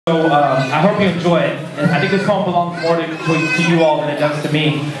So I hope you enjoy it. And I think this poem belongs more to you all than it does to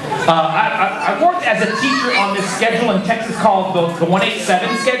me. I worked as a teacher on this schedule in Texas called the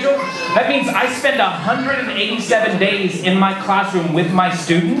 187 schedule. That means I spend 187 days in my classroom with my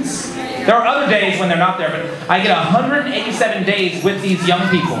students. There are other days when they're not there, but I get 187 days with these young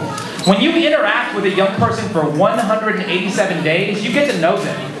people. When you interact with a young person for 187 days, you get to know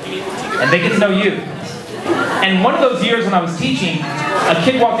them, and they get to know you. And one of those years when I was teaching, a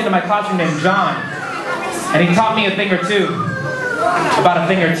kid walked into my classroom named John, and he taught me a thing or two, about a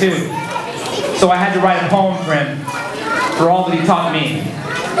thing or two. So I had to write a poem for him, for all that he taught me.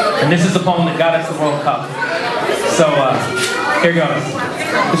 And this is the poem that got us the World Cup. So here goes.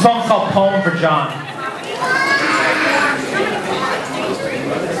 This poem's called Poem for John.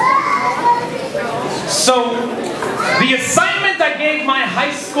 So, the assignment I gave my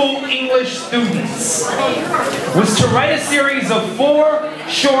high school English students was to write a series of 4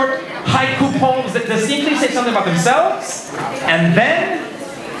 short haiku poems that distinctly say something about themselves, and then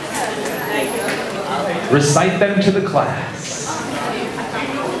recite them to the class.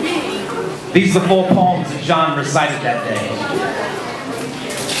 These are the 4 poems that John recited that day.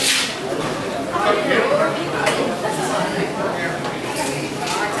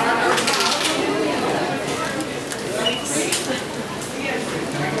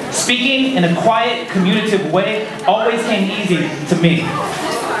 Speaking in a quiet, communicative way always came easy to me.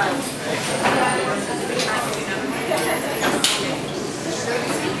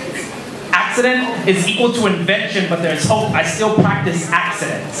 Accident is equal to invention, but there's hope. I still practice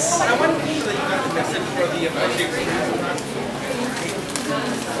accidents.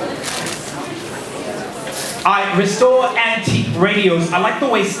 I restore antique radios. I like the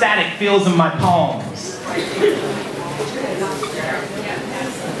way static feels in my palms.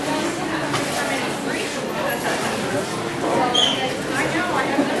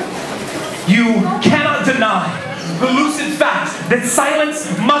 You cannot deny the lucid fact that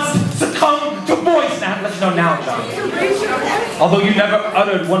silence must succumb to voice. Now, I'll let you know now, John. Although you never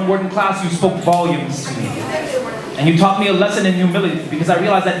uttered one word in class, you spoke volumes to me. And you taught me a lesson in humility, because I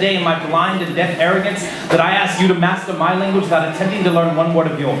realized that day in my blind and deaf arrogance that I asked you to master my language without attempting to learn one word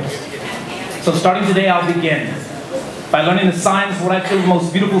of yours. So starting today, I'll begin by learning the signs of what I feel the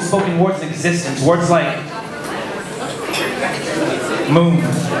most beautiful spoken words in existence. Words like moon,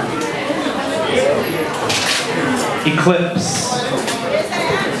 eclipse,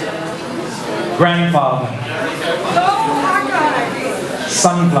 grandfather,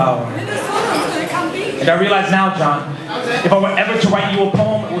 sunflower. And I realize now, John, if I were ever to write you a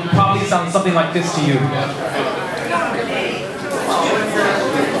poem, it would probably sound something like this to you.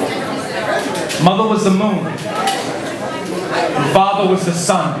 Mother was the moon, and father was the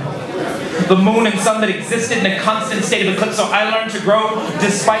sun. The moon and sun that existed in a constant state of eclipse. So I learned to grow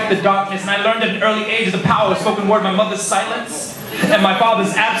despite the darkness. And I learned at an early age the power of spoken word. My mother's silence and my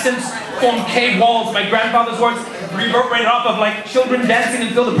father's absence formed cave walls. My grandfather's words reverberated off of like children dancing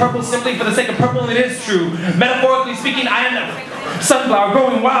and feel the purple simply for the sake of purple. And it is true. Metaphorically speaking, I am a sunflower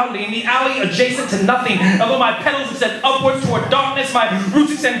growing wildly in the alley adjacent to nothing. Although my petals extend upwards toward darkness, my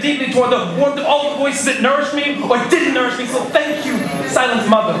roots extend deeply toward the warmth of all the voices that nourished me or didn't nourish me. So thank you, silent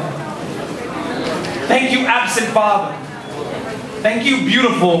mother. Thank you, absent father. Thank you,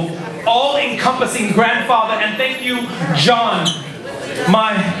 beautiful, all-encompassing grandfather. And thank you, John,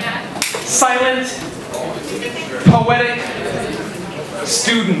 my silent, poetic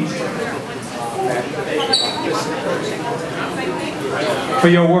student, for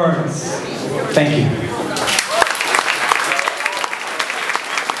your words. Thank you.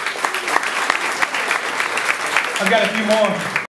 I've got a few more.